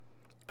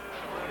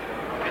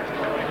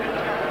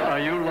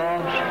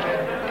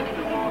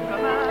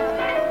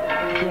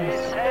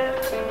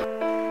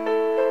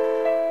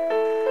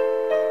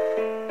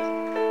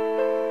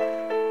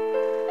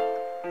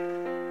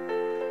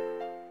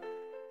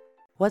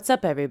What's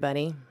up,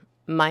 everybody?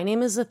 My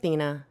name is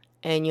Athena,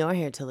 and you're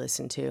here to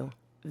listen to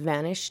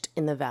Vanished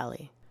in the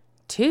Valley.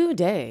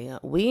 Today,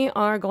 we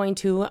are going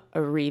to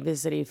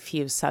revisit a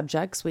few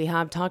subjects we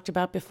have talked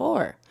about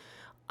before.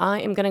 I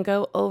am going to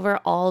go over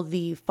all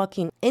the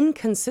fucking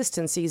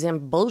inconsistencies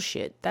and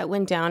bullshit that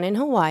went down in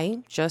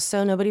Hawaii, just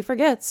so nobody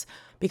forgets,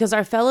 because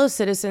our fellow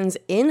citizens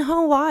in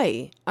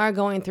Hawaii are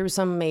going through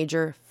some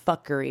major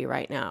fuckery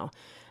right now.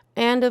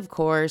 And of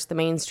course, the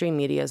mainstream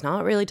media is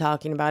not really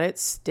talking about it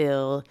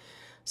still.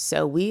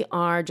 So we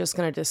are just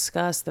going to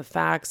discuss the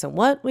facts and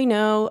what we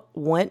know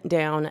went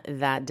down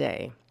that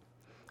day.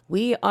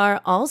 We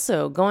are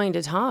also going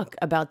to talk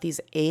about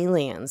these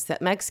aliens that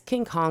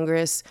Mexican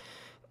Congress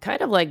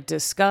kind of like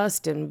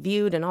discussed and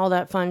viewed and all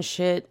that fun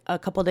shit a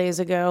couple days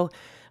ago.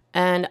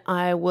 And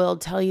I will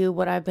tell you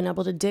what I've been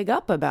able to dig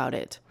up about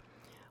it.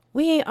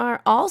 We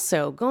are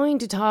also going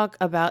to talk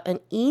about an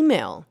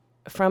email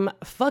from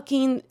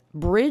fucking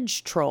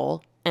bridge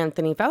troll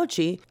Anthony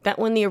Fauci that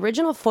when the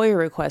original FOIA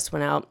request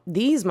went out,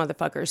 these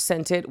motherfuckers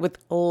sent it with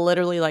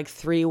literally like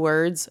 3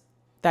 words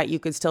that you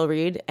could still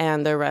read,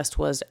 and the rest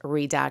was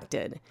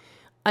redacted.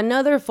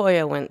 Another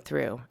FOIA went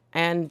through,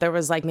 and there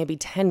was like maybe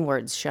 10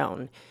 words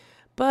shown.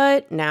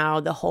 But now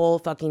the whole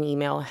fucking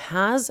email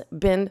has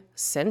been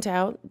sent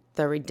out.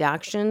 The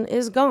redaction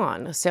is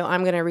gone. So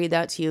I'm going to read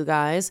that to you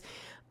guys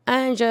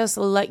and just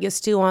let you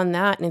stew on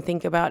that and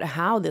think about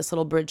how this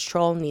little bridge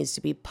troll needs to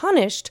be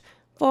punished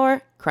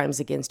for crimes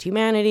against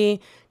humanity,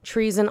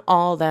 treason,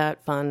 all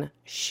that fun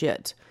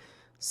shit.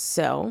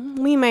 So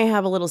we may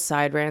have a little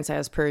side rants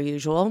as per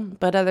usual,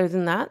 but other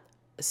than that,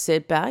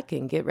 sit back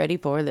and get ready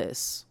for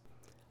this.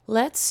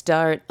 Let's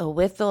start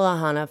with the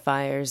Lahaina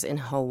fires in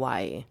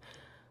Hawaii.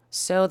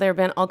 So there have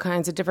been all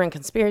kinds of different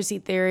conspiracy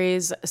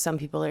theories. Some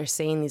people are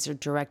saying these are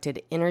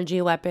directed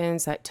energy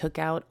weapons that took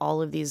out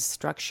all of these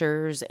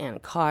structures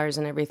and cars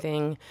and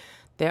everything.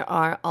 There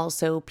are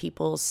also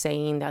people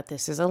saying that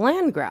this is a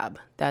land grab,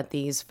 that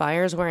these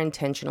fires were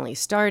intentionally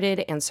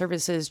started and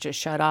services just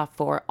shut off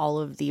for all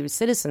of the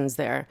citizens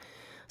there.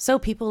 So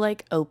people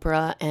like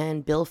Oprah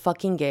and Bill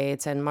fucking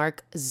Gates and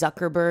Mark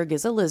Zuckerberg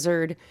is a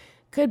lizard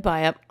could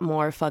buy up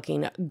more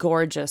fucking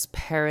gorgeous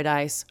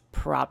paradise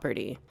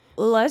property.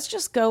 Let's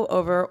just go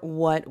over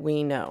what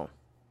we know.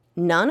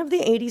 None of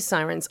the 80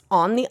 sirens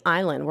on the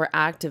island were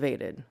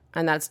activated,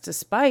 and that's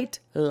despite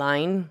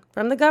lying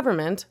from the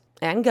government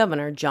and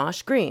Governor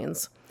Josh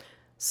Green's.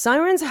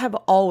 Sirens have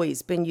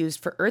always been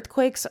used for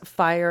earthquakes,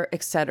 fire,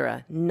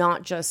 etc.,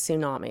 not just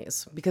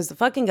tsunamis. Because the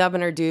fucking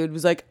governor dude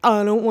was like,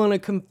 I don't want to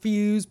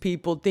confuse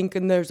people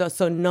thinking there's a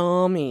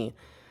tsunami.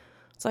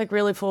 It's like,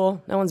 really,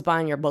 fool? No one's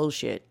buying your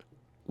bullshit.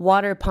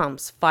 Water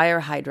pumps,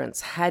 fire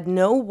hydrants had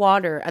no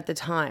water at the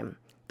time.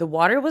 The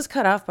water was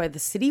cut off by the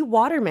city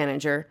water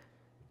manager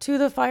to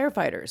the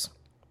firefighters.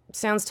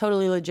 Sounds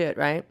totally legit,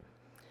 right?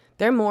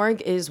 Their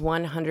morgue is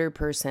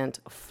 100%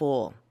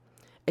 full.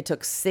 It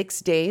took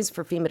 6 days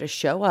for FEMA to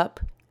show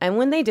up. And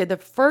when they did, the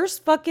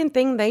first fucking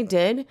thing they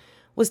did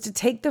was to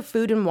take the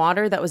food and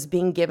water that was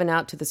being given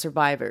out to the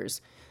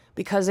survivors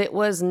because it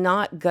was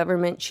not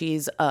government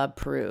cheese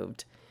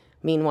approved.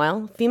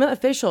 Meanwhile, FEMA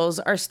officials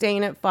are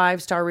staying at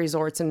 5-star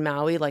resorts in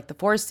Maui like the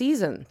Four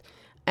Seasons.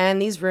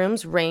 And these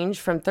rooms range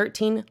from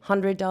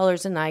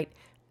 $1,300 a night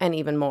and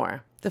even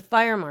more. The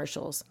fire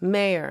marshals,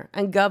 mayor,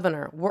 and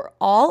governor were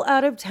all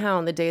out of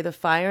town the day the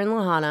fire in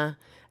Lahaina,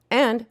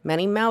 and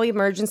many Maui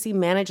emergency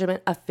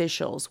management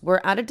officials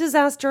were at a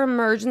disaster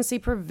emergency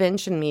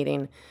prevention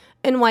meeting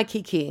in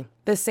Waikiki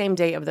the same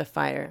day of the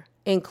fire,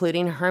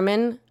 including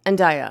Herman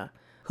Andaya,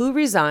 who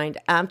resigned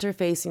after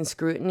facing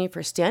scrutiny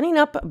for standing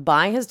up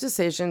by his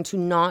decision to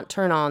not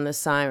turn on the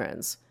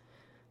sirens.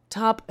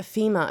 Top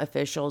FEMA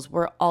officials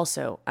were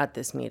also at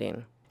this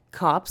meeting.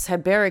 Cops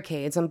had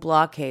barricades and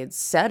blockades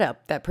set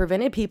up that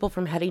prevented people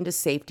from heading to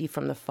safety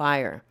from the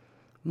fire.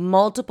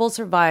 Multiple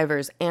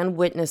survivors and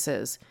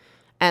witnesses.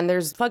 And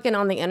there's fucking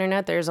on the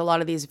internet, there's a lot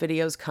of these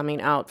videos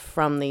coming out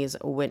from these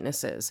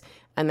witnesses,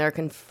 and they're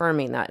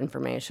confirming that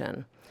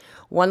information.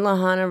 One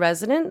Lahaina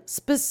resident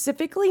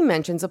specifically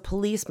mentions a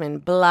policeman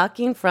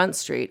blocking Front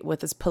Street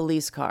with his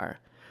police car,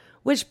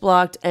 which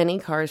blocked any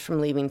cars from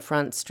leaving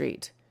Front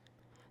Street.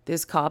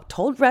 This cop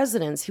told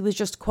residents he was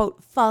just,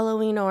 quote,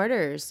 following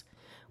orders,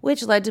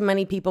 which led to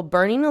many people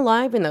burning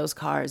alive in those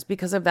cars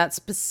because of that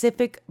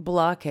specific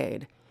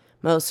blockade.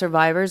 Most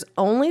survivors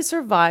only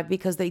survived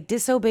because they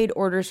disobeyed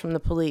orders from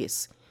the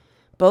police.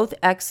 Both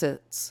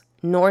exits,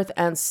 north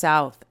and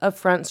south of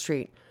Front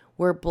Street,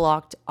 were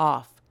blocked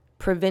off,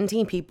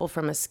 preventing people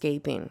from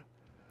escaping.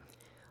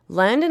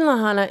 Land in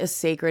Lahaina is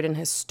sacred and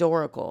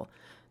historical.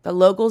 The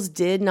locals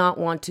did not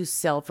want to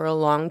sell for a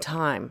long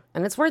time,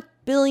 and it's worth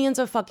billions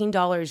of fucking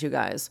dollars, you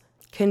guys.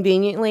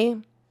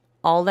 Conveniently,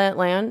 all that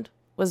land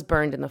was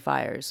burned in the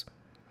fires.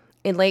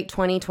 In late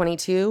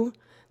 2022,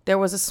 there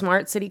was a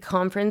smart city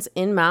conference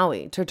in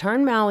Maui to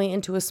turn Maui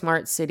into a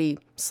smart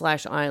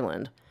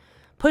city/island,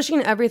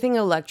 pushing everything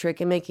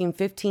electric and making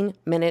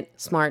 15-minute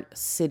smart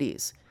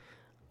cities.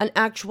 An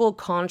actual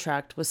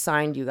contract was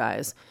signed, you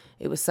guys.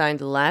 It was signed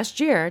last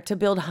year to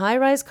build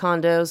high-rise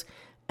condos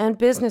and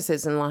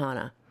businesses in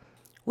Lahaina,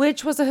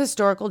 which was a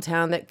historical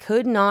town that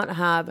could not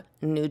have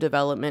new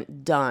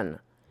development done.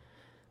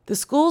 The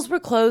schools were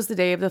closed the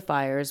day of the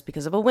fires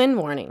because of a wind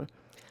warning,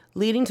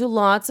 leading to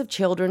lots of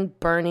children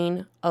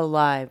burning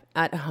alive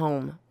at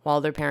home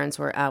while their parents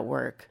were at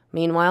work.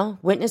 Meanwhile,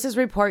 witnesses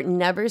report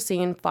never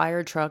seeing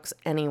fire trucks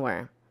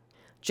anywhere.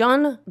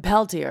 John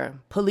Peltier,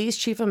 police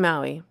chief of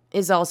Maui,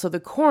 is also the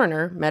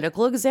coroner,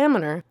 medical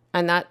examiner,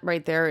 and that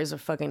right there is a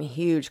fucking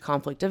huge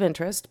conflict of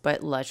interest,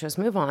 but let's just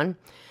move on,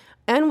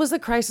 and was the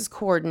crisis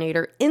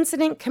coordinator,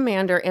 incident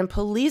commander, and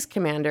police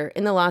commander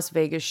in the Las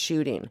Vegas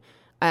shooting.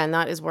 And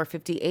that is where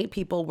 58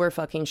 people were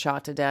fucking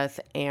shot to death,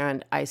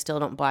 and I still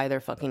don't buy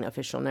their fucking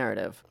official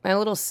narrative. And a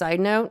little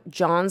side note,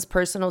 John's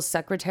personal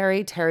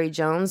secretary, Terry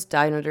Jones,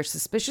 died under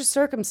suspicious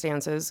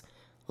circumstances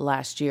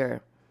last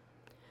year.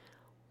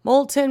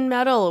 Molten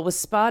metal was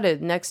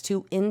spotted next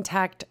to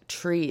intact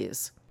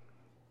trees.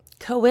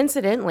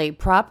 Coincidentally,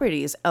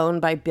 properties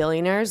owned by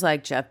billionaires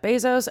like Jeff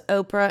Bezos,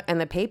 Oprah,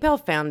 and the PayPal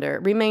founder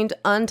remained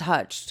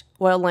untouched,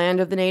 while land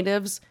of the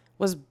natives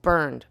was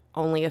burned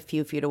only a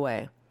few feet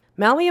away.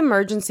 Maui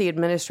Emergency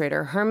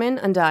Administrator Herman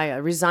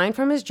Andaya resigned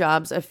from his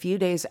jobs a few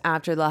days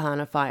after the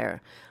Lahaina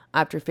fire,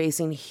 after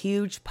facing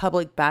huge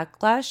public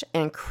backlash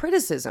and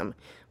criticism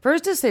for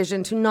his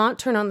decision to not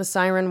turn on the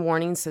siren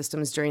warning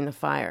systems during the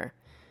fire.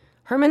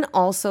 Herman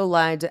also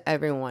lied to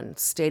everyone,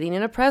 stating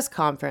in a press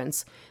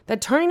conference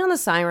that turning on the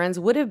sirens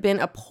would have been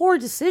a poor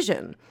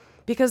decision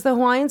because the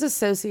Hawaiians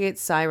associate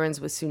sirens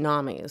with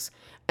tsunamis,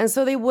 and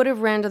so they would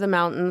have ran to the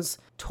mountains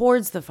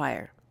towards the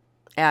fire.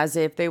 As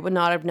if they would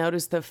not have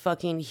noticed the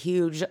fucking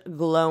huge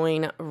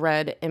glowing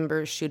red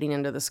embers shooting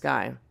into the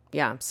sky.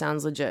 Yeah,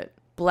 sounds legit.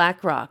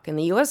 BlackRock and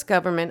the U.S.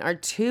 government are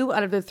 2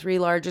 out of the 3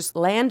 largest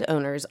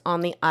landowners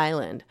on the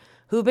island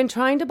who've been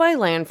trying to buy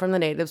land from the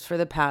natives for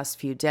the past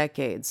few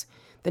decades.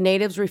 The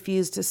natives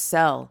refuse to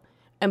sell,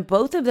 and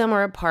both of them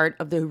are a part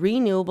of the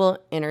renewable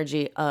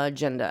energy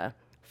agenda.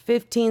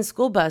 15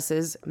 school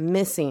buses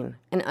missing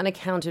and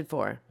unaccounted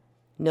for.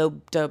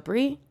 No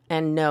debris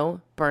and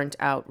no burnt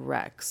out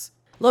wrecks.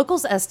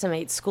 Locals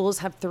estimate schools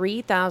have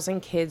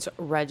 3,000 kids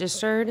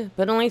registered,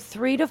 but only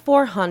 300 to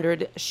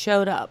 400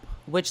 showed up,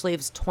 which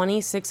leaves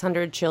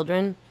 2,600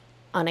 children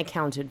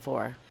unaccounted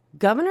for.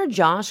 Governor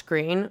Josh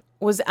Green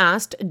was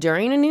asked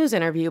during a news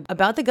interview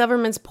about the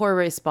government's poor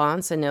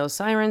response and no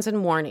sirens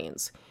and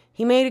warnings.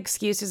 He made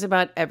excuses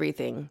about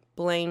everything,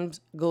 blamed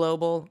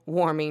global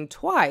warming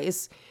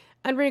twice,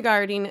 and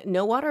regarding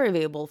no water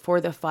available for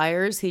the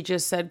fires, he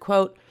just said,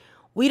 quote,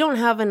 "We don't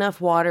have enough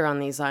water on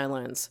these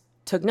islands."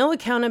 Took no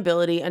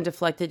accountability and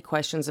deflected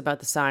questions about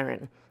the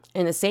siren.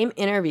 In the same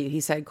interview,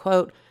 he said,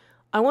 quote,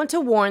 "I want to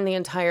warn the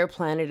entire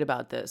planet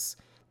about this.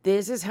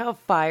 This is how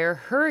fire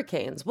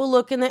hurricanes will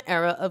look in the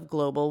era of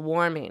global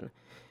warming.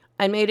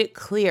 I made it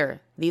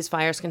clear these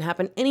fires can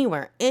happen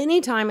anywhere,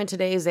 anytime in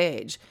today's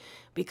age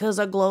because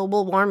of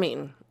global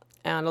warming."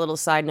 And a little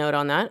side note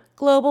on that,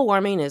 global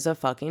warming is a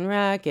fucking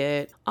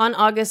racket. On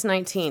August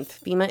 19th,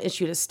 FEMA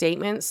issued a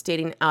statement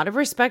stating out of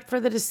respect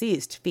for the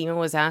deceased, FEMA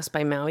was asked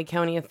by Maui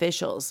County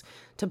officials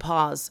to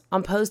pause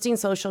on posting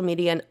social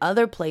media and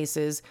other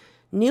places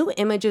new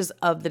images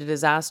of the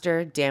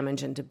disaster,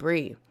 damage, and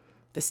debris.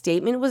 The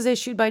statement was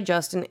issued by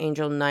Justin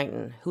Angel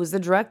Knighton, who is the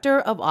Director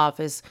of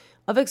Office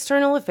of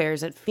External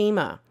Affairs at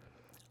FEMA.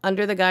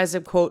 Under the guise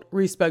of, quote,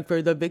 "respect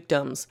for the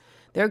victims,"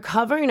 they're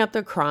covering up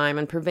the crime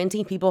and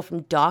preventing people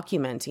from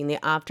documenting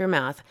the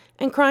aftermath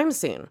and crime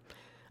scene.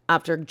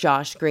 After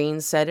Josh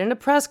Green said in a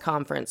press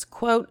conference,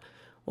 quote,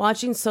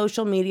 "Watching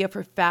social media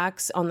for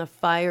facts on the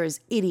fire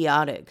is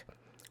idiotic,"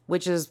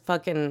 which is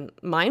fucking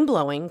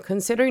mind-blowing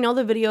considering all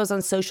the videos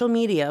on social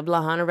media of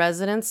Lahaina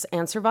residents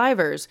and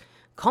survivors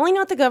calling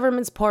out the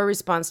government's poor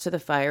response to the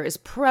fire is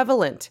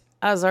prevalent,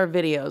 as are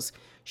videos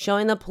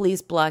showing the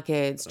police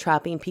blockades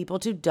trapping people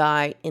to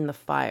die in the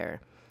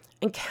fire.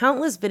 And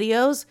countless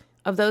videos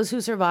of those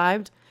who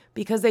survived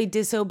because they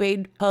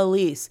disobeyed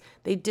police,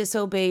 they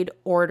disobeyed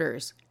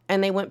orders,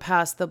 and they went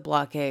past the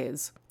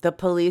blockades. The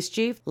police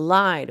chief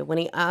lied when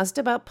he asked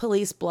about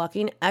police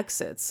blocking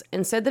exits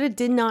and said that it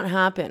did not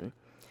happen.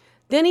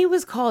 Then he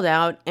was called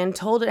out and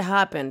told it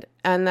happened,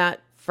 and that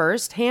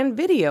first-hand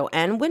video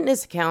and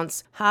witness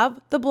accounts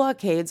have the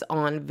blockades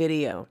on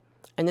video.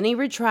 And then he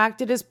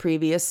retracted his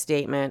previous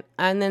statement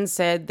and then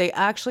said they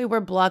actually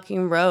were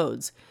blocking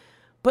roads,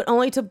 but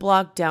only to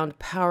block down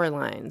power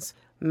lines.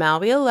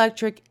 Maui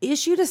Electric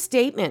issued a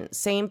statement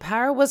saying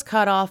power was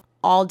cut off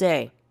all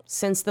day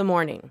since the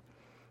morning.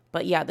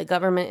 But yeah, the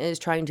government is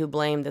trying to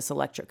blame this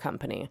electric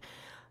company.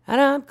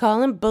 And I'm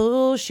calling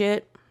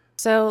bullshit.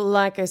 So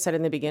like I said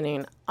in the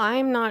beginning,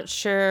 I'm not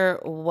sure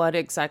what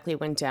exactly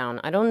went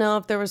down. I don't know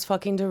if there was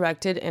fucking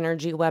directed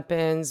energy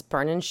weapons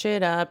burning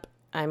shit up.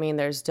 I mean,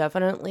 there's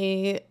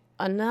definitely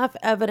enough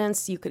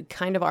evidence you could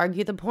kind of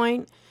argue the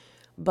point.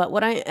 But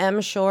what I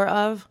am sure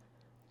of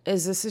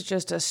is this is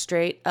just a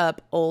straight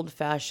up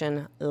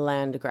old-fashioned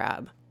land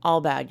grab. All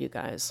bad, you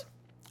guys.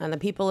 And the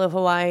people of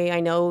Hawaii,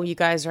 I know you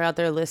guys are out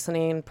there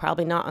listening,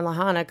 probably not in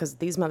Lahaina because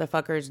these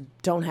motherfuckers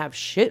don't have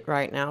shit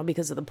right now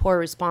because of the poor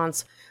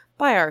response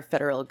by our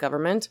federal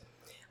government.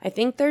 I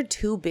think they're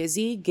too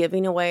busy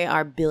giving away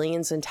our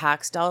billions in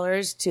tax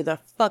dollars to the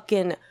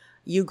fucking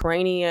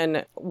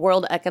Ukrainian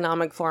World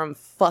Economic Forum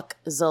fuck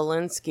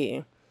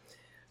Zelensky.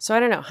 So I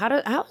don't know. How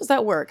does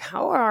that work?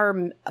 How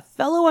are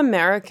fellow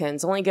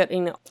Americans only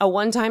getting a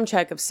one-time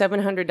check of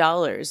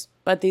 $700,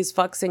 but these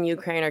fucks in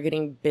Ukraine are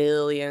getting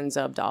billions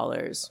of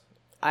dollars?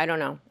 I don't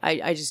know.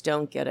 I just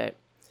don't get it.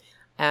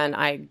 And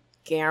I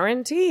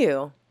guarantee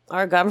you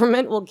our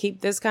government will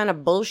keep this kind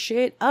of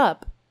bullshit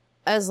up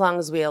as long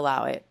as we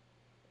allow it.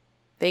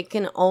 They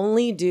can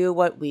only do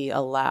what we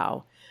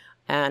allow.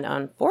 And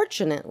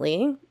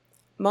unfortunately,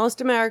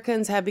 most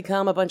Americans have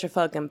become a bunch of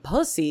fucking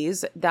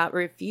pussies that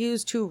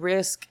refuse to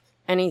risk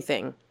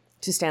anything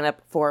to stand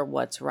up for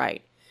what's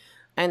right.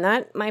 And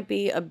that might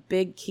be a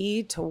big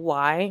key to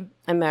why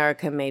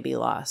America may be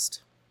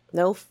lost.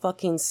 No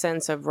fucking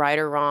sense of right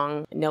or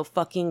wrong, no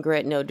fucking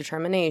grit, no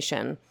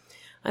determination.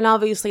 And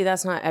obviously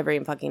that's not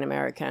every fucking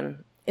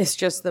American. It's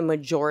just the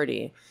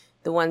majority.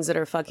 The ones that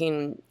are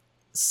fucking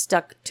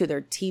stuck to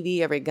their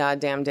TV every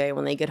goddamn day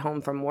when they get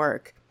home from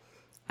work.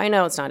 I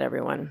know it's not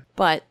everyone,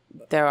 but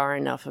there are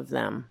enough of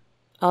them.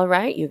 All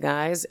right, you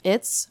guys,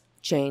 it's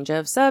change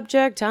of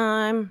subject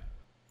time.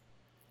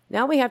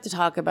 Now we have to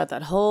talk about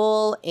that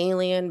whole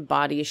alien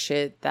body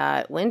shit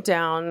that went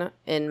down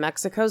in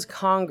Mexico's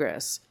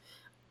Congress.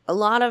 A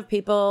lot of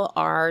people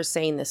are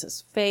saying this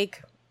is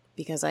fake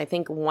because I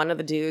think one of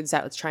the dudes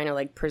that was trying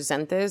to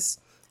present this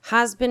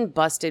has been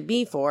busted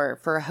before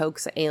for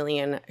hoax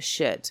alien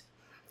shit.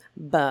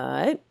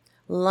 But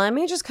let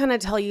me just kind of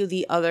tell you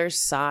the other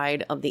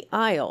side of the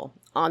aisle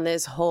on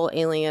this whole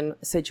alien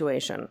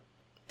situation.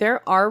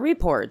 There are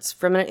reports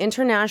from an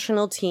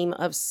international team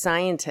of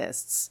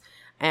scientists,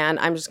 and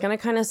I'm just going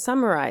to kind of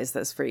summarize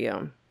this for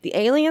you. The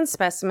alien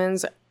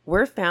specimens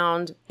were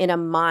found in a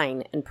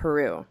mine in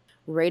Peru.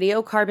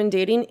 Radiocarbon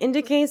dating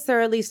indicates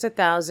they're at least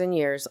 1,000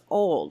 years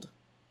old.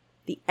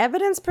 The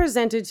evidence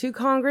presented to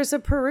Congress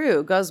of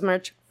Peru goes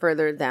much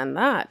further than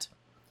that.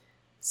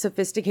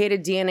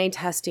 Sophisticated DNA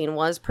testing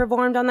was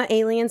performed on the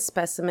alien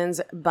specimens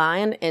by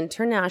an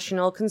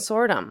international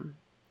consortium.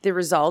 The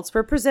results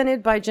were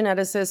presented by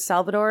geneticist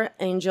Salvador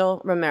Angel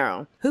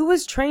Romero, who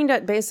was trained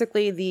at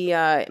basically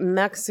the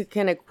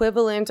Mexican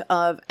equivalent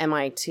of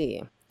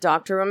MIT.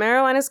 Dr.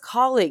 Romero and his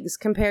colleagues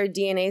compared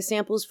DNA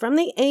samples from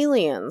the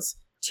aliens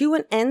to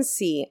an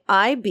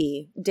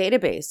NCIB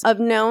database of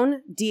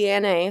known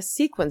DNA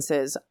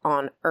sequences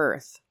on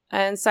Earth.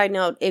 And side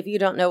note, if you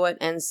don't know what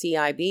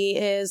NCIB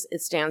is,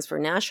 it stands for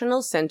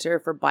National Center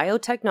for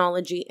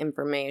Biotechnology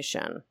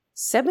Information.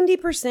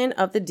 70%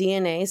 of the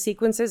DNA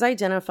sequences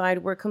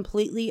identified were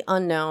completely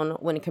unknown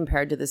when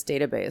compared to this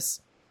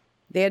database.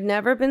 They had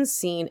never been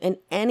seen in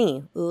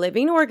any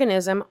living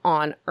organism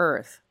on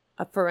Earth.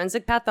 A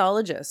forensic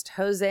pathologist,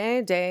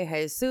 Jose de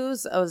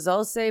Jesus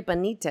Ozose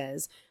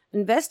Benitez,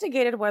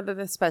 investigated whether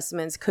the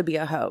specimens could be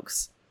a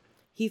hoax.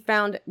 He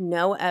found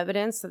no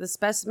evidence that the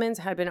specimens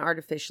had been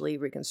artificially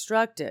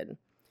reconstructed.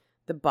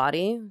 The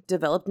body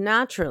developed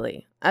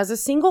naturally as a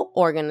single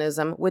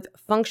organism with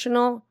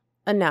functional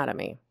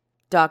anatomy.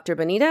 Dr.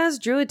 Benitez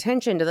drew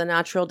attention to the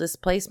natural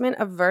displacement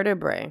of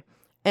vertebrae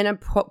in a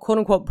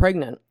quote-unquote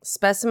pregnant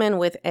specimen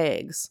with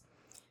eggs.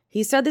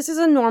 He said this is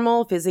a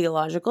normal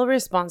physiological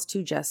response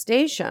to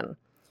gestation.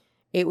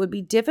 It would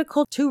be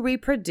difficult to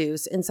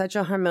reproduce in such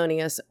a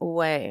harmonious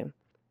way.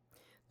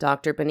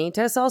 Dr.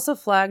 Benitez also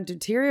flagged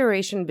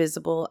deterioration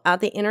visible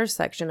at the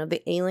intersection of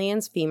the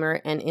alien's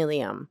femur and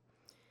ilium.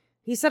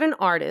 He said an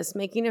artist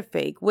making a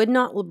fake would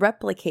not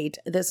replicate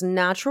this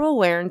natural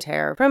wear and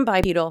tear from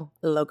bipedal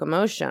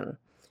locomotion.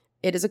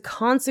 It is a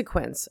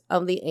consequence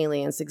of the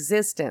alien's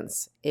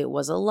existence. It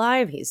was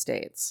alive, he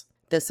states.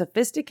 The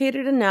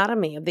sophisticated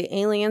anatomy of the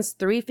alien's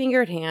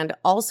three-fingered hand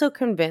also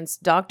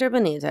convinced Dr.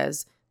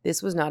 Benitez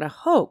this was not a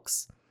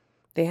hoax.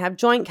 They have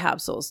joint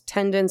capsules,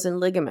 tendons, and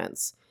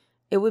ligaments.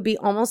 It would be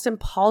almost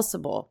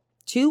impossible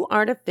to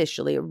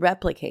artificially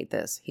replicate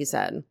this, he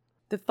said.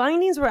 The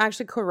findings were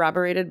actually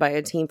corroborated by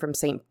a team from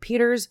St.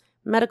 Peter's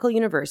Medical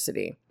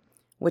University,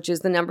 which is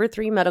the number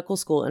 3 medical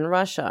school in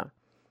Russia.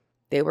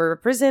 They were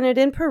represented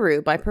in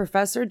Peru by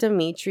Professor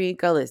Dmitry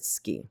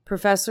Galitsky.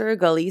 Professor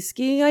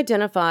Galitsky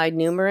identified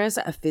numerous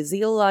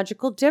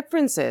physiological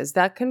differences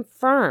that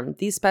confirmed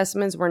these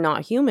specimens were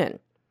not human.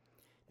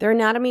 Their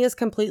anatomy is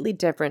completely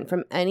different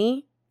from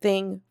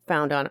anything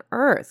found on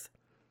Earth.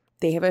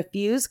 They have a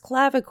fused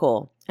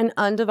clavicle and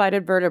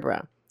undivided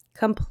vertebra,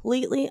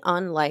 completely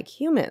unlike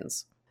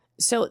humans.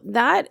 So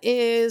that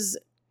is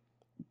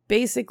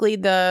basically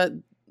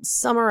the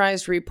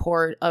summarized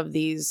report of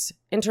these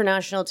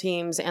international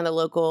teams and the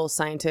local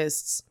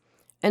scientists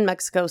in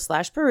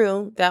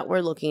Mexico/Peru that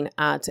were looking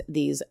at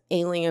these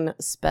alien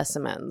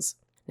specimens.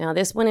 Now,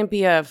 this wouldn't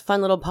be a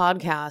fun little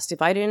podcast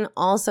if I didn't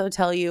also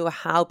tell you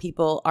how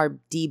people are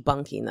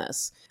debunking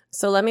this.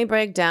 So let me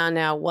break down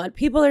now what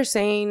people are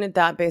saying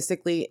that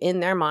basically in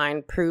their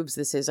mind proves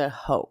this is a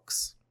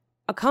hoax.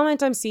 A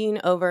comment I'm seeing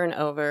over and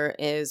over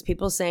is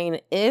people saying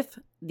if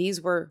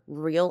these were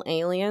real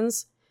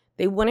aliens,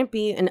 They wouldn't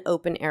be in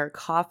open air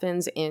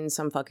coffins in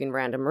some fucking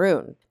random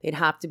room. They'd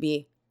have to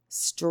be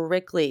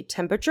strictly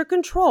temperature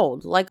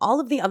controlled, like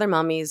all of the other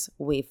mummies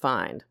we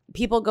find.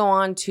 People go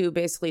on to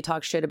basically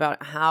talk shit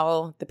about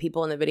how the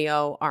people in the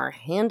video are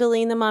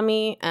handling the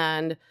mummy,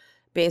 and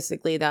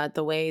basically that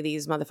the way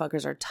these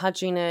motherfuckers are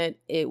touching it,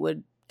 it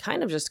would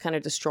kind of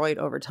destroy it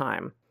over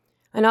time.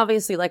 And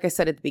obviously, like I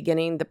said at the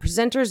beginning, the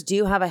presenters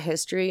do have a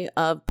history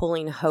of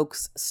pulling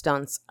hoax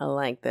stunts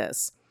like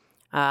this.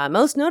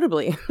 Most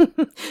notably,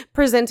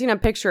 presenting a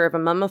picture of a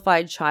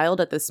mummified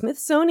child at the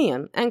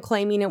Smithsonian and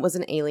claiming it was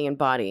an alien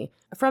body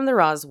from the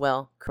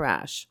Roswell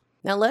crash.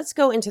 Now let's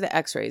go into the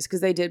x-rays,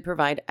 because they did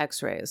provide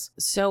x-rays.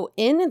 So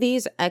in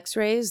these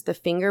x-rays, the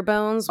finger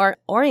bones are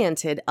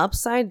oriented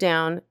upside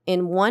down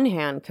in one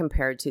hand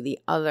compared to the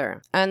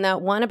other. And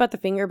that one about the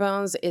finger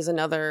bones is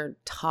another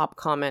top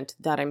comment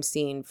that I'm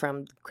seeing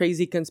from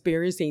crazy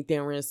conspiracy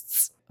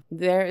theorists.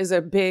 There is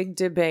a big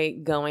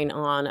debate going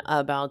on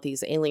about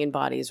these alien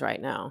bodies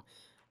right now.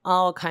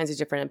 All kinds of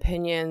different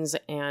opinions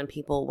and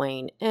people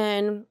weighing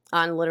in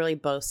on literally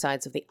both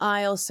sides of the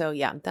aisle. So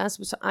yeah, that's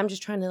what I'm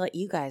just trying to let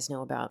you guys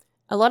know about.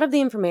 A lot of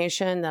the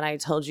information that I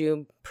told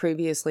you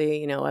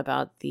previously,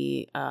 about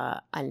the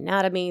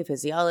anatomy,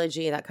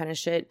 physiology, that kind of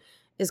shit,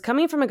 is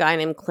coming from a guy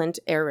named Clint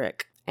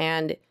Eric.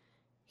 And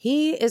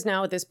he is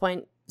now at this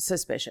point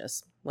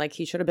suspicious. Like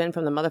he should have been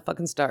from the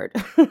motherfucking start.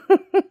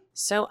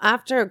 So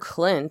after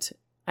Clint,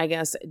 I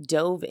guess,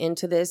 dove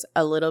into this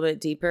a little bit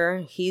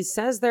deeper, he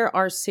says there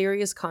are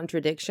serious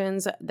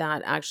contradictions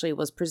that actually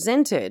was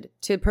presented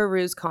to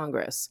Peru's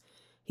Congress.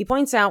 He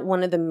points out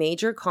one of the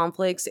major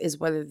conflicts is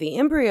whether the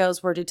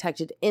embryos were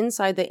detected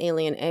inside the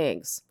alien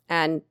eggs.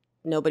 And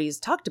nobody's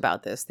talked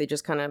about this. They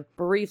just kind of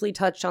briefly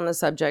touched on the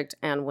subject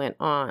and went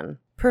on.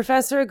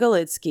 Professor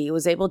Galitsky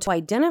was able to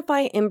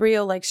identify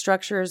embryo-like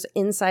structures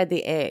inside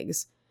the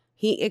eggs.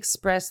 He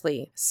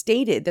expressly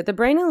stated that the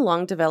brain and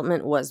lung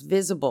development was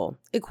visible,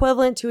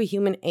 equivalent to a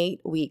human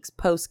 8 weeks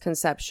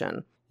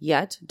post-conception.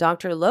 Yet,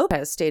 Dr.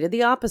 Lopez stated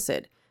the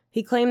opposite.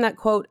 He claimed that,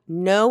 quote,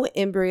 no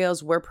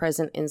embryos were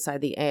present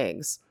inside the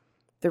eggs.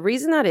 The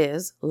reason that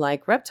is,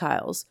 like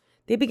reptiles,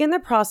 they begin the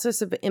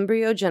process of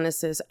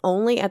embryogenesis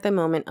only at the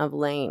moment of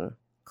laying.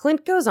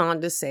 Clint goes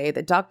on to say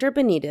that Dr.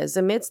 Benitez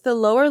admits the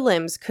lower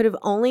limbs could have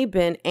only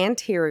been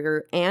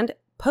anterior and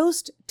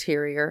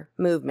posterior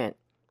movement,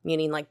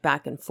 meaning like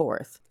back and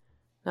forth.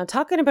 Now,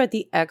 talking about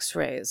the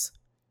x-rays,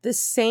 the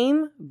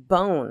same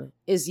bone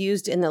is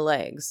used in the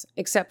legs,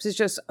 except it's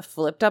just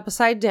flipped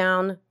upside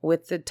down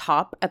with the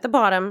top at the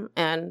bottom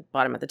and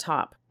bottom at the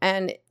top.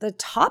 And the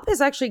top is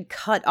actually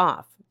cut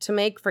off to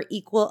make for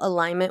equal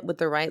alignment with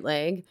the right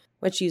leg,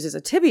 which uses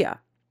a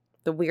tibia.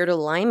 The weird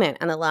alignment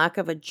and a lack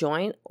of a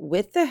joint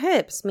with the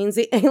hips means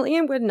the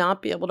alien would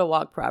not be able to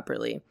walk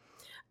properly.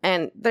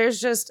 And there's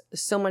just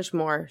so much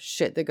more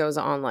shit that goes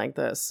on like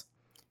this.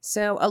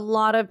 So a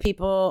lot of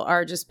people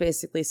are just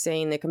basically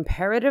saying the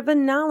comparative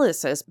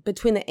analysis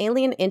between the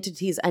alien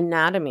entity's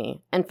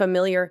anatomy and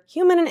familiar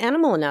human and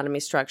animal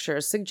anatomy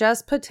structures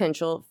suggests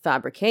potential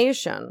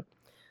fabrication.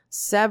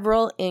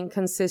 Several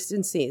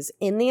inconsistencies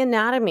in the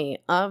anatomy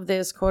of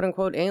this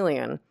quote-unquote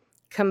alien,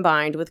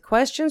 combined with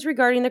questions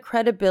regarding the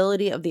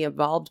credibility of the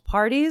involved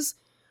parties,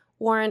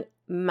 warrant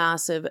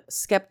massive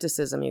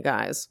skepticism, you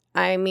guys.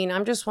 I mean,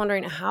 I'm just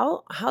wondering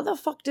how the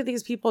fuck did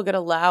these people get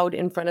allowed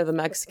in front of the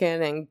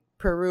Mexican and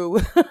Peru,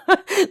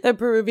 the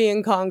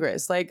Peruvian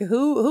Congress? Like,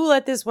 who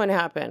let this one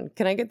happen?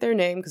 Can I get their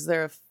name? Because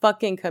they're a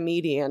fucking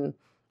comedian.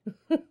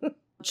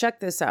 Check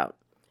this out.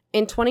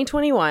 In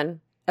 2021,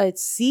 a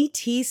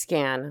CT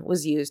scan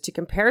was used to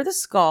compare the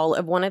skull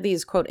of one of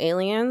these, quote,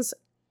 aliens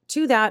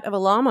to that of a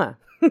llama.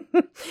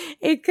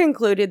 It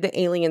concluded the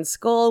alien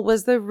skull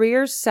was the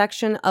rear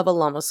section of a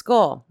llama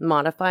skull,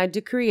 modified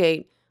to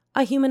create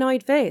a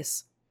humanoid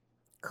face.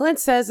 Clint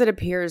says it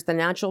appears the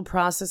natural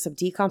process of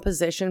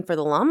decomposition for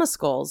the llama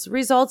skulls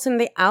results in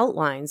the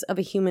outlines of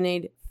a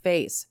humanoid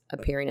face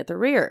appearing at the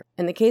rear.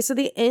 In the case of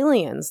the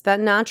aliens, that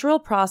natural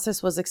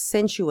process was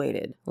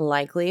accentuated,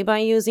 likely by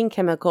using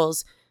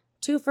chemicals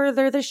to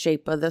further the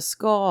shape of the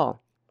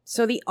skull.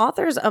 So the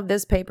authors of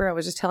this paper I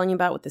was just telling you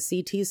about with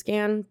the CT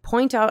scan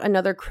point out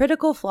another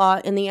critical flaw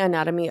in the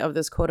anatomy of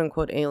this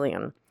quote-unquote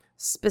alien.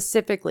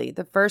 Specifically,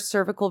 the first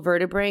cervical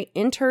vertebrae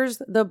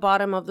enters the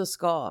bottom of the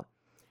skull.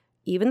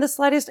 Even the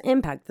slightest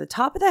impact at the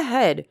top of the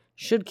head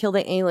should kill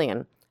the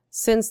alien,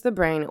 since the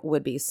brain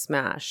would be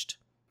smashed.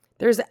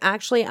 There's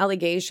actually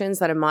allegations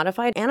that a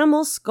modified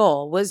animal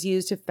skull was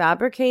used to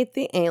fabricate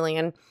the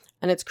alien,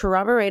 and it's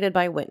corroborated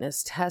by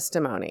witness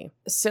testimony.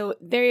 So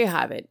there you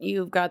have it.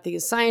 You've got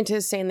these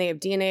scientists saying they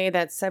have DNA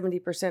that's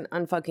 70%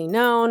 unfucking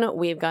known.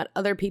 We've got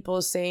other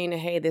people saying,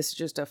 hey, this is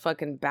just a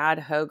fucking bad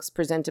hoax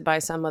presented by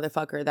some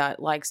motherfucker that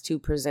likes to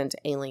present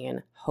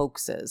alien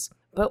hoaxes.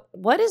 But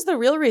what is the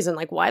real reason?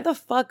 Like, why the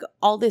fuck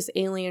all this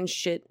alien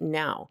shit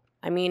now?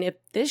 I mean, if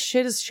this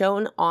shit is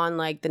shown on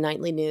like the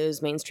nightly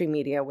news, mainstream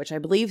media, which I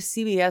believe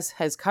CBS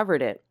has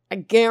covered it, I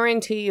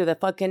guarantee you the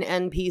fucking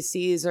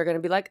NPCs are going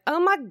to be like,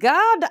 oh my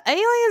God, the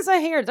aliens are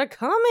here. They're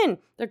coming.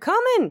 They're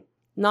coming.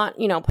 not,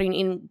 putting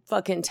in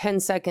fucking 10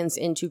 seconds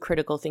into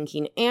critical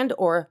thinking and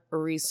or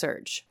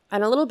research.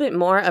 And a little bit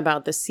more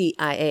about the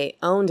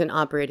CIA-owned and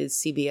operated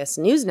CBS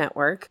News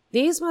Network.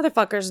 These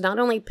motherfuckers not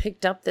only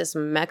picked up this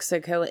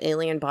Mexico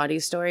alien body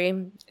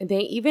story, they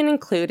even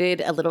included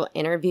a little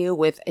interview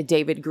with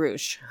David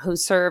Grush, who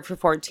served for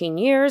 14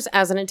 years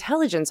as an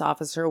intelligence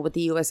officer with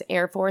the U.S.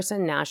 Air Force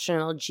and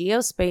National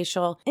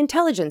Geospatial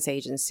Intelligence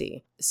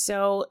Agency.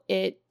 So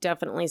it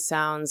definitely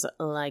sounds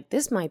like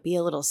this might be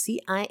a little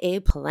CIA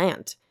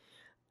plant.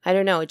 I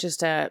don't know,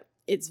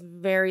 it's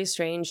very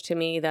strange to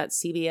me that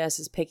CBS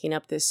is picking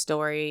up this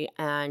story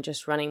and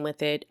just running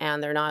with it,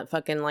 and they're not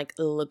fucking like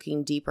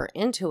looking deeper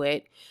into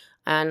it.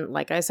 And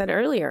like I said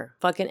earlier,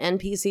 fucking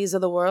NPCs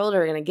of the world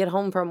are gonna get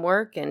home from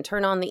work and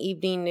turn on the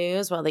evening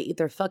news while they eat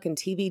their fucking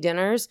TV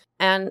dinners,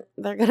 and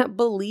they're gonna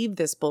believe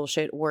this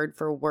bullshit word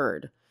for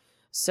word.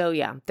 So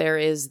yeah, there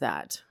is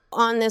that.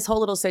 On this whole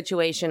little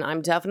situation,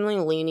 I'm definitely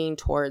leaning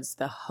towards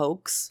the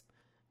hoax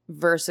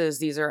versus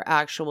these are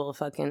actual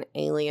fucking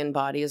alien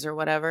bodies or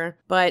whatever.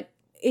 But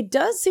it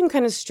does seem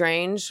kind of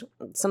strange,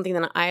 something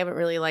that I haven't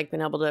really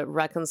been able to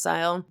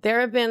reconcile. There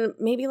have been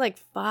maybe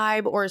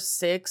 5 or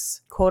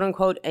 6 quote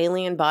unquote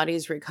alien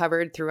bodies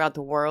recovered throughout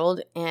the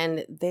world,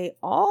 and they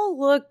all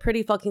look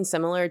pretty fucking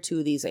similar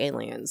to these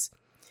aliens.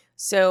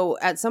 So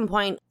at some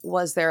point,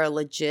 was there a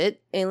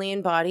legit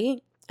alien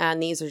body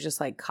and these are just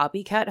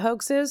copycat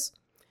hoaxes?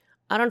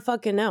 I don't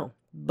fucking know.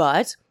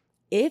 But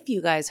if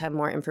you guys have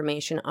more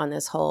information on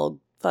this whole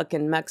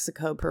fucking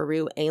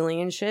Mexico-Peru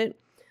alien shit,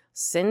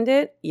 send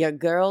it your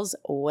girl's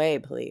way,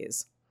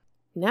 please.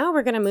 Now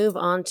we're going to move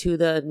on to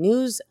the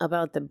news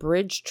about the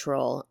bridge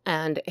troll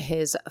and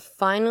his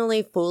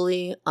finally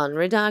fully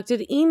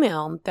unredacted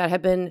email that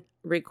had been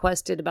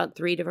requested about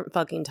 3 different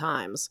fucking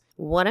times.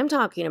 What I'm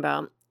talking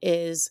about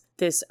is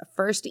this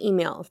first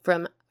email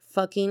from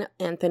fucking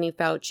Anthony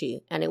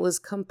Fauci, and it was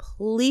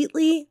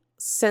completely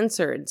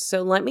censored.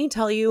 So let me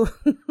tell you,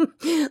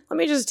 let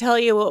me just tell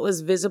you what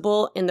was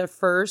visible in the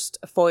first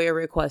FOIA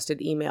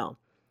requested email.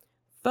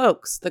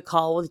 Folks, the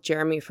call with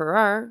Jeremy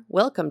Farrar,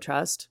 welcome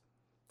trust.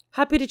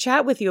 Happy to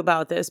chat with you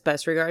about this.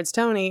 Best regards,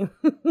 Tony.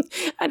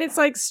 And it's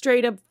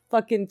straight up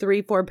fucking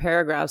 3-4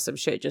 paragraphs of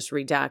shit just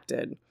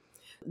redacted.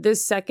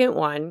 This second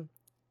one,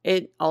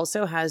 it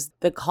also has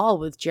the call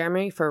with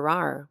Jeremy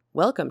Farrar,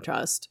 welcome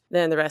trust.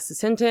 Then the rest of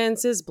the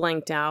sentence is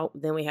blanked out.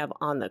 Then we have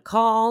on the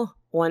call,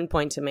 1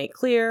 point to make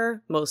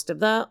clear, most of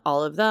the,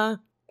 all of the.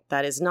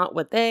 That is not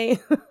what they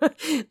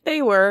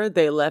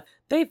left,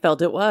 they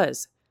felt it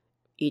was.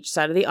 Each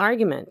side of the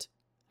argument.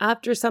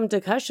 After some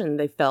discussion,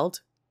 they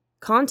felt,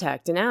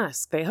 contact and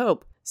ask, they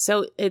hope.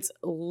 So it's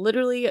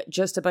literally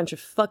just a bunch of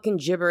fucking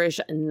gibberish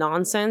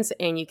nonsense,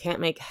 and you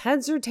can't make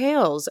heads or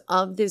tails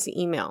of this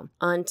email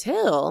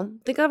until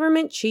the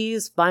government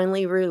cheese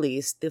finally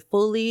released the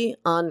fully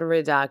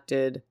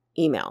unredacted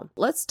email.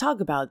 Let's talk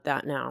about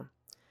that now.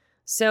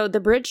 So the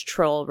bridge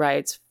troll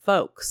writes,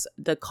 folks,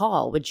 the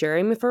call with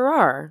Jeremy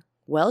Farrar,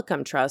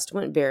 welcome trust,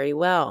 went very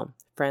well.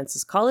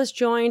 Francis Collis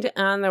joined,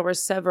 and there were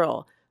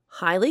several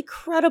highly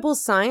credible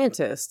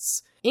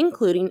scientists,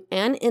 including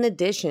and in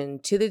addition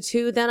to the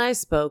 2 that I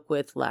spoke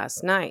with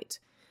last night,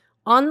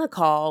 on the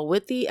call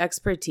with the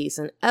expertise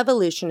in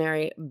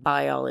evolutionary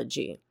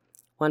biology.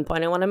 One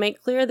point I want to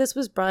make clear, this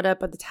was brought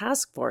up at the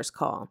task force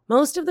call.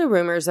 Most of the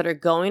rumors that are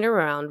going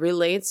around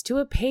relates to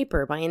a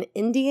paper by an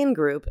Indian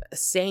group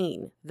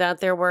saying that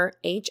there were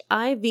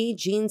HIV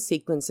gene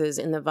sequences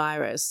in the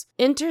virus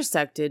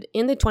intersected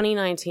in the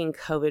 2019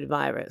 COVID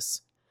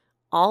virus.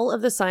 All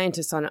of the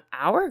scientists on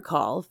our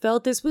call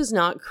felt this was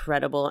not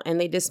credible, and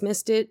they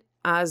dismissed it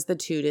as the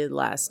 2 did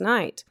last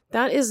night.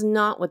 That is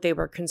not what they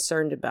were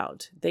concerned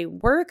about. They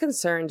were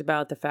concerned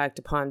about the fact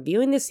upon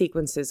viewing the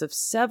sequences of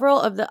several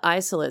of the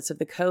isolates of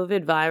the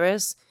COVID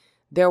virus,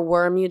 there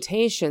were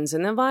mutations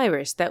in the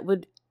virus that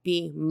would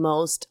be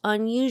most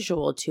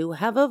unusual to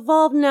have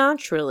evolved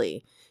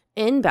naturally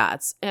in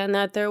bats, and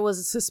that there was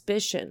a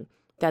suspicion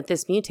that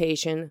this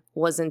mutation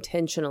was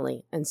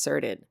intentionally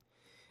inserted.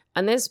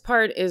 And this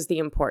part is the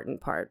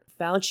important part.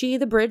 Fauci,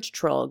 the bridge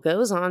troll,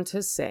 goes on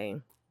to say,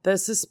 the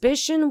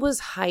suspicion was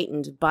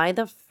heightened by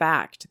the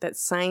fact that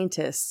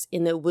scientists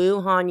in the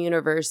Wuhan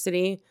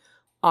University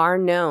are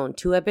known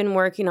to have been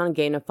working on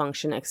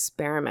gain-of-function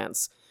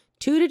experiments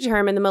to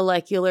determine the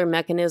molecular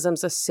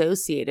mechanisms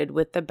associated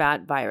with the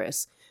bat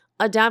virus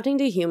adapting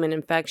to human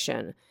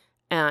infection,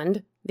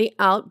 and the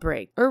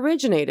outbreak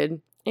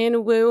originated in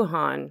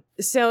Wuhan.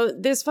 So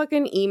this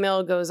fucking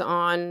email goes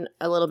on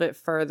a little bit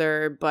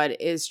further, but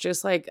it's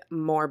just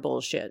more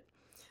bullshit.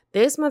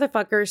 This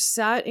motherfucker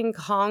sat in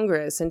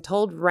Congress and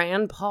told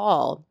Rand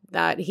Paul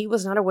that he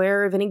was not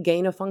aware of any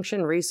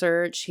gain-of-function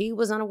research. He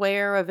was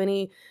unaware of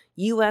any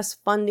U.S.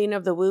 funding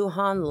of the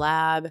Wuhan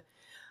lab,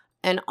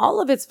 and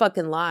all of it's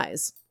fucking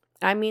lies.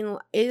 I mean,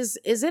 is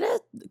it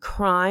a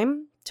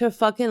crime to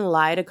fucking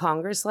lie to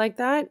Congress like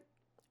that?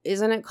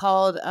 Isn't it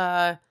called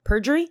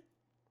perjury?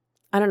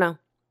 I don't know.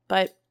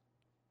 But,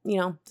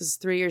 this is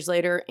 3 years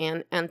later,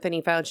 and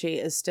Anthony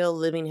Fauci is still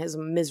living his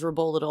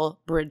miserable little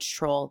bridge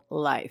troll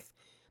life.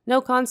 No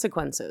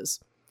consequences.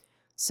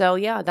 So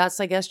yeah, that's,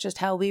 I guess, just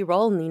how we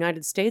roll in the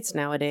United States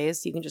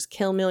nowadays. You can just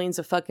kill millions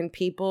of fucking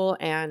people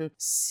and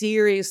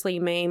seriously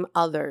maim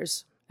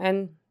others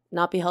and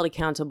not be held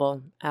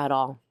accountable at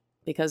all.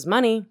 Because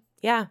money,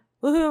 yeah,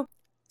 woohoo.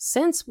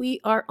 Since we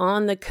are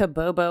on the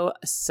Kabobo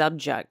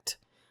subject,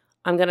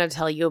 I'm going to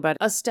tell you about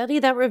a study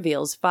that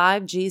reveals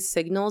 5G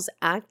signals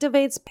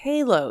activates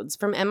payloads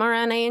from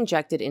mRNA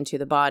injected into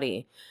the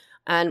body.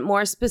 And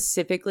more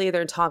specifically,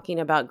 they're talking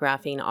about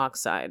graphene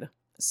oxide.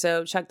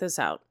 So check this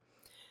out.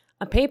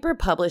 A paper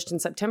published in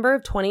September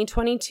of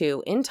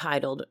 2022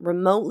 entitled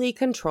Remotely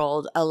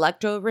Controlled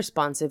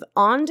Electroresponsive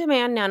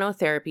On-Demand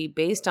Nanotherapy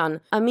Based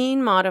on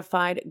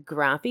Amine-Modified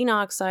Graphene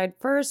Oxide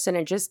for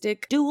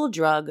Synergistic Dual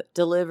Drug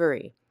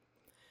Delivery.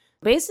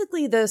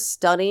 Basically, this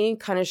study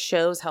kind of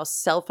shows how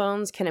cell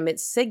phones can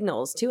emit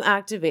signals to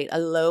activate a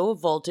low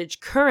voltage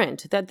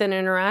current that then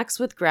interacts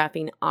with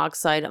graphene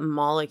oxide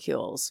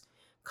molecules,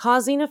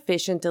 causing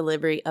efficient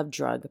delivery of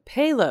drug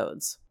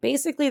payloads.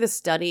 Basically, the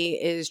study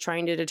is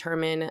trying to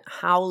determine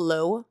how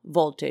low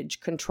voltage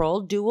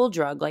controlled dual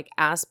drug like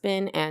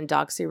aspirin and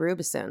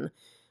doxorubicin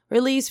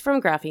release from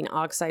graphene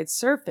oxide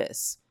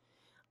surface.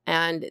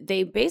 And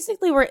they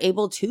basically were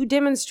able to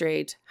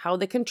demonstrate how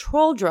the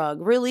control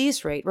drug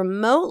release rate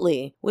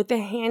remotely with the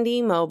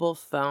handy mobile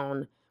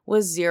phone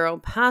with zero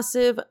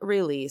passive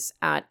release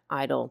at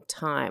idle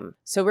time.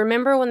 So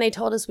remember when they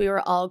told us we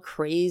were all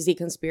crazy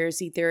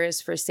conspiracy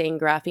theorists for saying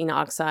graphene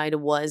oxide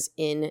was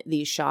in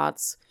these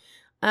shots?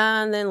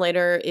 And then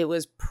later it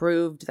was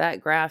proved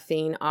that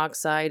graphene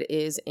oxide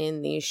is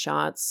in these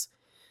shots.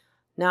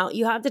 Now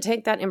you have to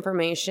take that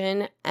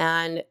information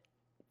and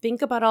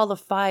think about all the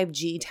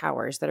 5G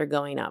towers that are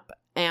going up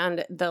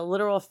and the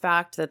literal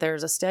fact that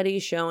there's a study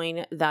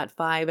showing that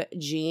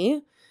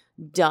 5G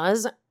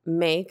does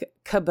make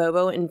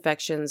Kabobo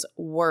infections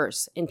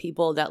worse in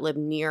people that live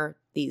near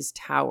these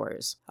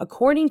towers.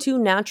 According to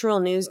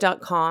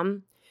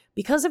naturalnews.com,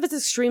 because of its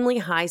extremely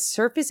high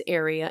surface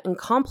area and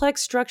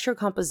complex structure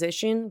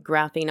composition,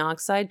 graphene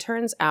oxide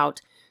turns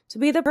out to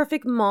be the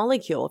perfect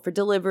molecule for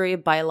delivery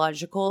of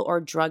biological or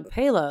drug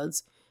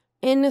payloads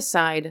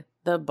inside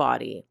the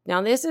body.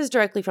 Now, this is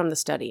directly from the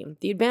study.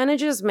 The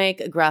advantages make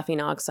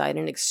graphene oxide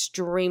an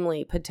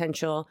extremely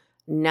potential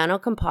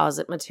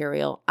nanocomposite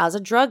material as a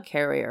drug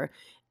carrier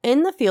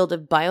in the field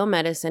of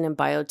biomedicine and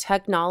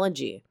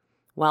biotechnology,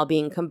 while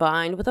being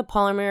combined with a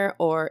polymer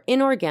or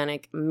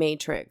inorganic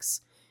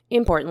matrix.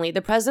 Importantly,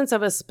 the presence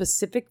of a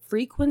specific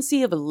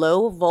frequency of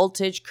low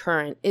voltage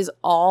current is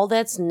all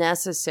that's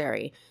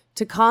necessary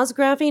to cause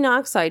graphene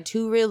oxide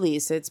to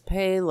release its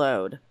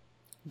payload.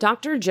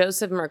 Dr.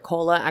 Joseph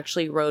Mercola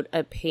actually wrote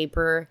a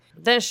paper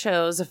that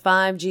shows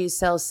 5G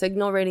cell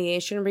signal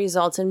radiation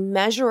results in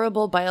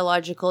measurable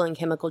biological and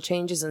chemical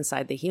changes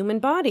inside the human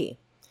body.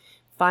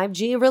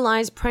 5G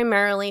relies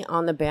primarily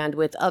on the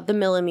bandwidth of the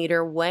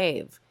millimeter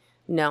wave,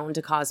 known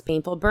to cause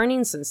painful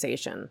burning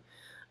sensation.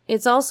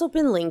 It's also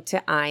been linked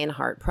to eye and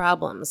heart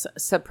problems,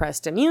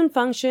 suppressed immune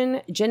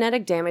function,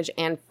 genetic damage,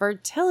 and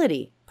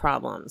fertility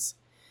problems,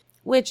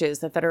 which is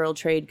the Federal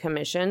Trade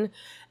Commission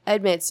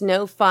admits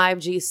no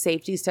 5G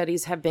safety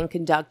studies have been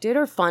conducted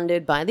or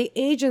funded by the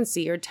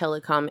agency or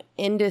telecom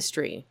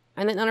industry,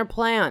 and that none are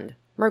planned.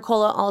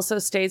 Mercola also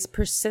states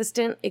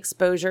persistent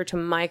exposure to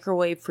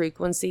microwave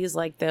frequencies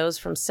like those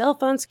from cell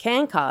phones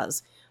can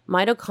cause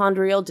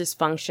mitochondrial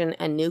dysfunction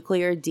and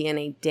nuclear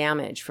DNA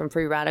damage from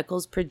free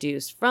radicals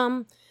produced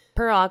from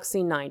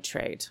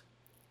peroxynitrate.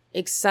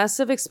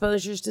 Excessive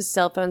exposures to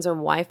cell phones and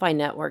Wi-Fi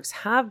networks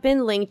have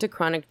been linked to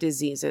chronic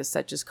diseases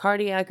such as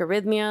cardiac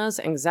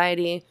arrhythmias,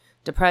 anxiety,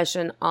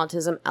 depression,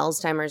 autism,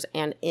 Alzheimer's,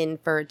 and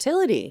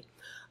infertility.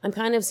 I'm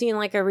kind of seeing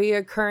like a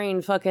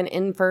reoccurring fucking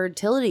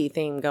infertility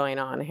theme going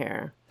on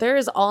here. There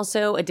is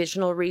also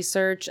additional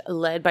research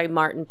led by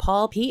Martin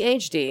Paul,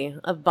 PhD,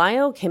 of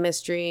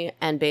biochemistry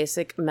and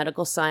basic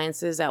medical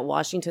sciences at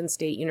Washington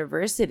State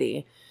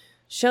University,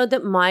 showed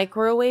that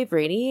microwave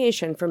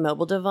radiation from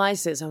mobile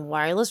devices and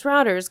wireless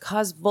routers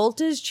cause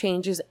voltage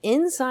changes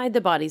inside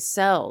the body's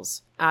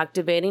cells,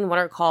 activating what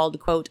are called,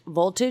 quote,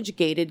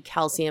 voltage-gated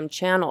calcium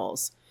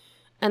channels.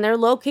 And they're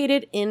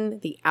located in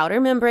the outer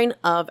membrane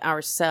of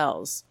our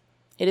cells.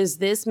 It is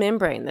this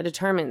membrane that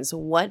determines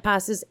what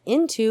passes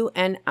into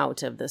and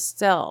out of the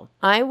cell.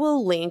 I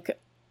will link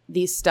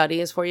these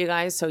studies for you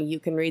guys so you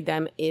can read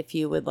them if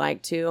you would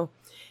like to.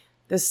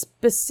 The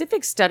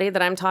specific study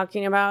that I'm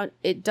talking about,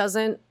 it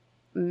doesn't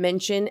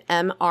mention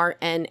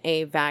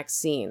mRNA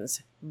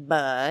vaccines,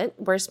 but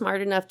we're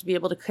smart enough to be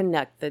able to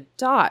connect the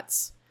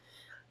dots.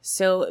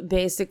 So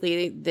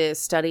basically, this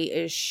study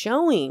is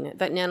showing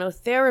that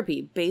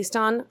nanotherapy based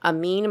on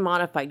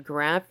amine-modified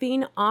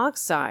graphene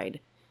oxide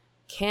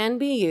can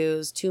be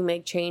used to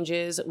make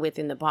changes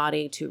within the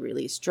body to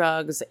release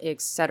drugs,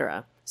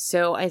 etc.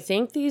 So I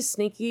think these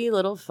sneaky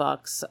little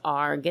fucks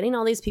are getting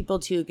all these people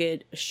to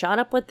get shot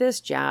up with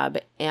this jab,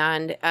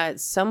 and at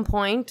some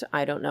point,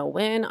 I don't know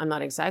when, I'm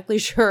not exactly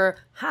sure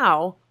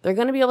how, they're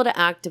going to be able to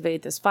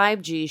activate this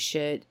 5G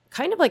shit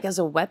kind of like as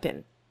a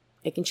weapon.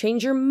 It can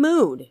change your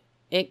mood.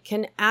 It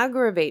can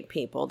aggravate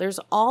people. There's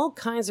all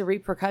kinds of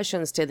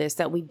repercussions to this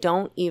that we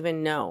don't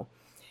even know.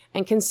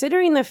 And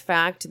considering the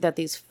fact that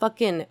these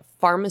fucking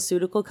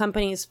pharmaceutical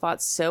companies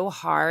fought so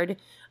hard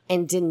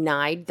and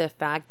denied the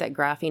fact that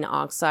graphene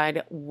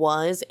oxide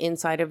was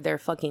inside of their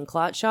fucking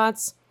clot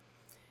shots,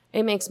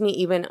 it makes me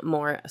even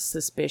more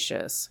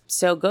suspicious.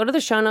 So go to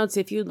the show notes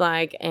if you'd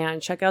like and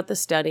check out the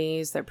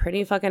studies. They're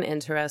pretty fucking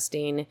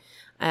interesting.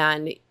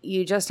 And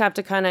you just have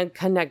to kind of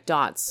connect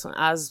dots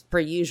as per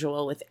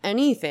usual with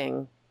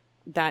anything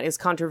that is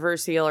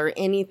controversial or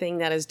anything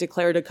that is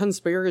declared a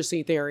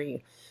conspiracy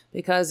theory.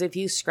 Because if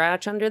you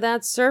scratch under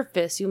that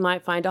surface, you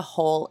might find a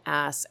whole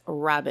ass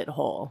rabbit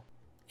hole.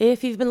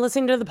 If you've been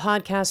listening to the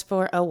podcast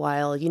for a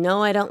while, you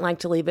know I don't like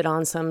to leave it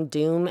on some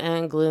doom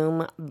and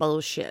gloom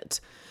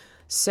bullshit.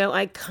 So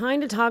I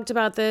kind of talked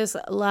about this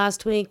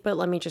last week, but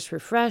let me just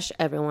refresh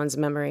everyone's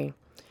memory.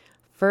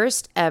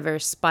 First ever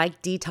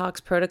spike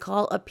detox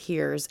protocol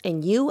appears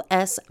in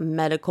U.S.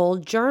 Medical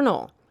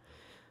Journal.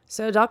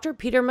 So Dr.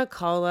 Peter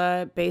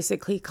McCullough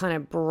basically kind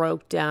of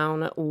broke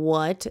down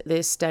what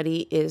this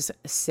study is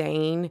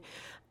saying.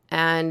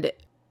 And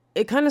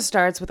it kind of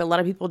starts with a lot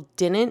of people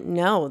didn't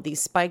know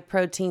these spike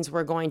proteins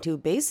were going to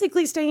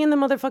basically stay in the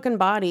motherfucking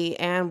body.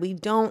 And we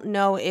don't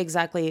know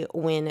exactly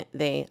when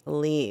they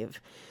leave.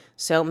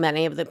 So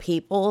many of the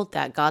people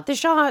that got the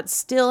shot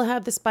still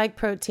have the spike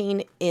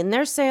protein in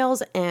their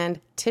cells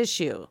and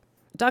tissue.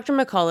 Dr.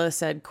 McCullough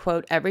said,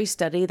 quote, every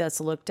study that's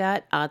looked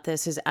at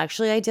this has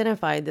actually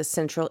identified the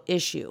central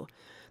issue.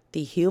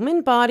 The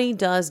human body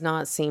does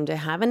not seem to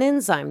have an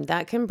enzyme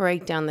that can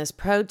break down this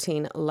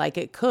protein like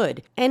it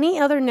could any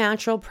other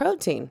natural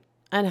protein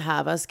and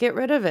have us get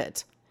rid of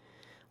it.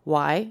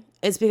 Why?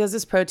 It's because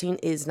this protein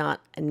is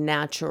not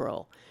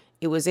natural.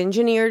 It was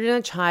engineered in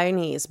a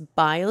Chinese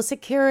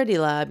biosecurity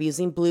lab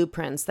using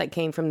blueprints that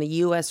came from the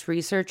U.S.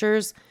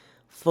 researchers,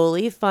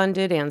 fully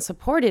funded and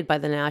supported by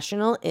the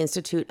National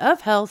Institute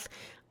of Health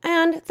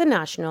and the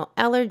National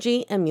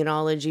Allergy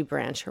Immunology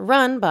Branch,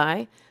 run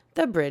by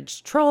the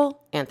bridge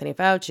troll, Anthony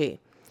Fauci.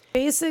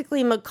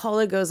 Basically,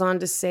 McCullough goes on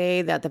to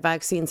say that the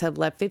vaccines have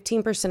left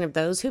 15% of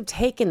those who've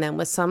taken them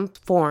with some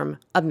form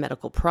of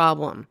medical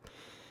problem.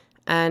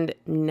 And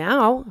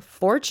now,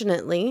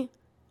 fortunately,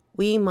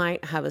 we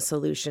might have a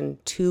solution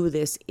to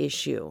this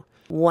issue.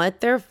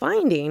 What they're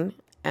finding,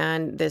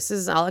 and this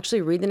is, I'll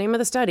actually read the name of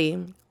the study,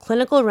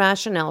 clinical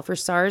rationale for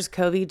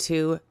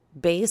SARS-CoV-2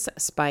 base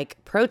spike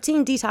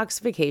protein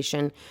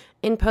detoxification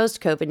in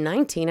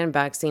post-COVID-19 and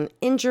vaccine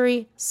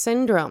injury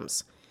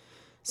syndromes.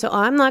 So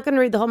I'm not going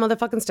to read the whole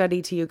motherfucking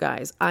study to you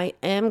guys. I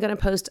am going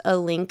to post a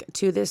link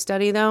to this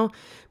study though,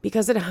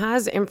 because it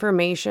has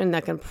information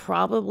that can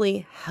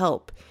probably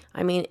help.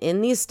 I mean,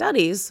 in these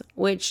studies,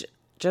 which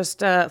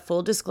just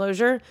full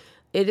disclosure,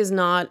 it is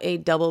not a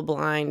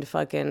double-blind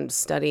fucking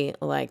study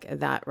like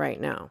that right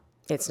now.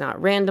 It's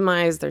not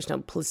randomized. There's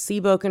no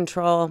placebo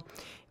control.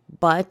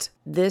 But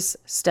this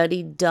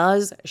study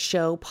does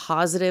show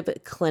positive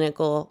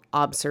clinical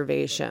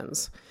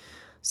observations.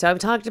 So I've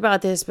talked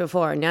about this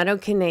before.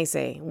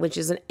 Nattokinase, which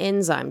is an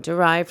enzyme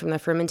derived from the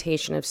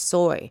fermentation of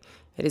soy.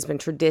 It has been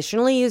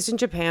traditionally used in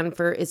Japan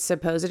for its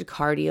supposed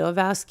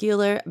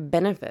cardiovascular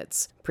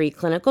benefits.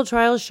 Preclinical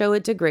trials show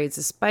it degrades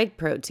the spike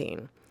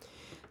protein.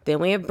 Then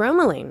we have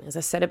bromelain as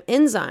a set of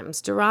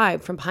enzymes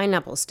derived from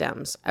pineapple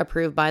stems,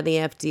 approved by the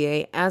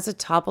FDA as a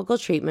topical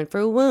treatment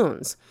for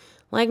wounds.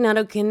 Like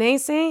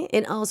nattokinase,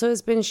 it also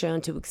has been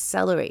shown to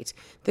accelerate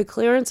the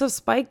clearance of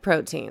spike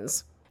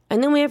proteins.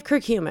 And then we have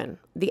curcumin,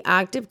 the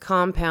active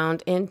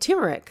compound in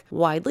turmeric,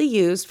 widely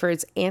used for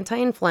its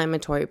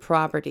anti-inflammatory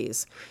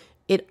properties.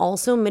 It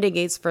also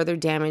mitigates further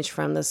damage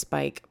from the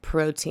spike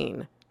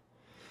protein.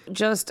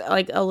 Just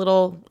like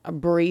a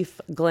brief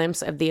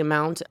glimpse of the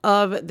amount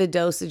of the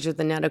dosage of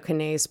the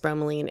nattokinase,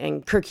 bromelain,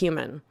 and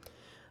curcumin.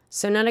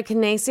 So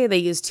nattokinase, they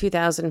use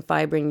 2,000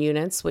 fibrin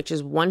units, which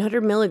is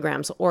 100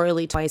 milligrams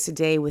orally twice a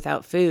day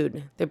without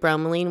food. The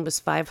bromelain was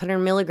 500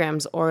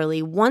 milligrams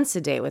orally once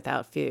a day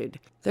without food.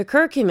 The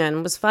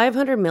curcumin was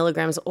 500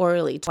 milligrams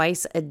orally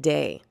twice a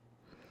day.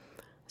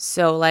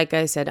 So like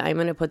I said, I'm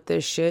going to put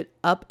this shit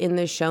up in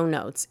the show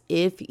notes.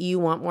 If you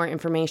want more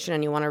information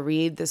and you want to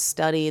read the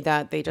study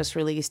that they just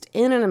released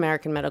in an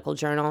American Medical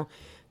Journal,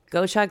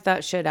 go check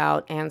that shit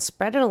out and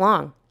spread it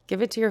along.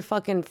 Give it to your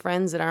fucking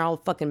friends that are all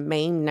fucking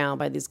maimed now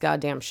by these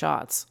goddamn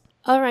shots.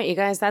 All right, you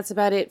guys, that's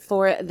about it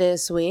for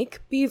this week.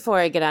 Before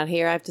I get out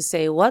here, I have to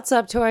say what's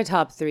up to our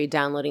top 3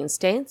 downloading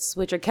states,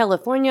 which are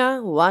California,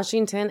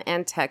 Washington,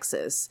 and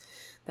Texas.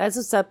 That's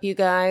what's up, you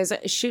guys.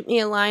 Shoot me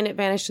a line at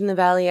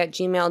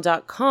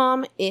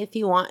vanishedinthevalley@gmail.com if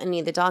you want any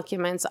of the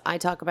documents I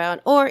talk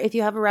about, or if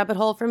you have a rabbit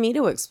hole for me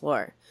to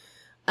explore.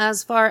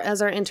 As far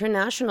as our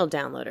international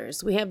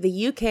downloaders, we have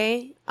the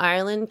UK,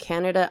 Ireland,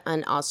 Canada,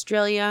 and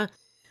Australia.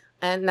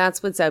 And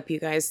that's what's up, you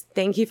guys.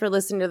 Thank you for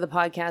listening to the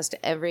podcast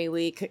every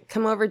week.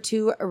 Come over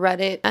to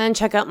Reddit and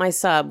check out my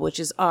sub, which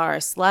is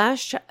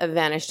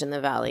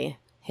r/vanishedinthevalley.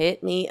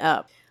 Hit me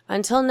up.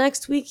 Until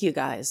next week, you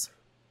guys,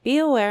 be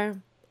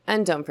aware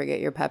and don't forget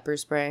your pepper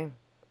spray.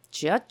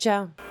 Ciao,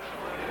 ciao.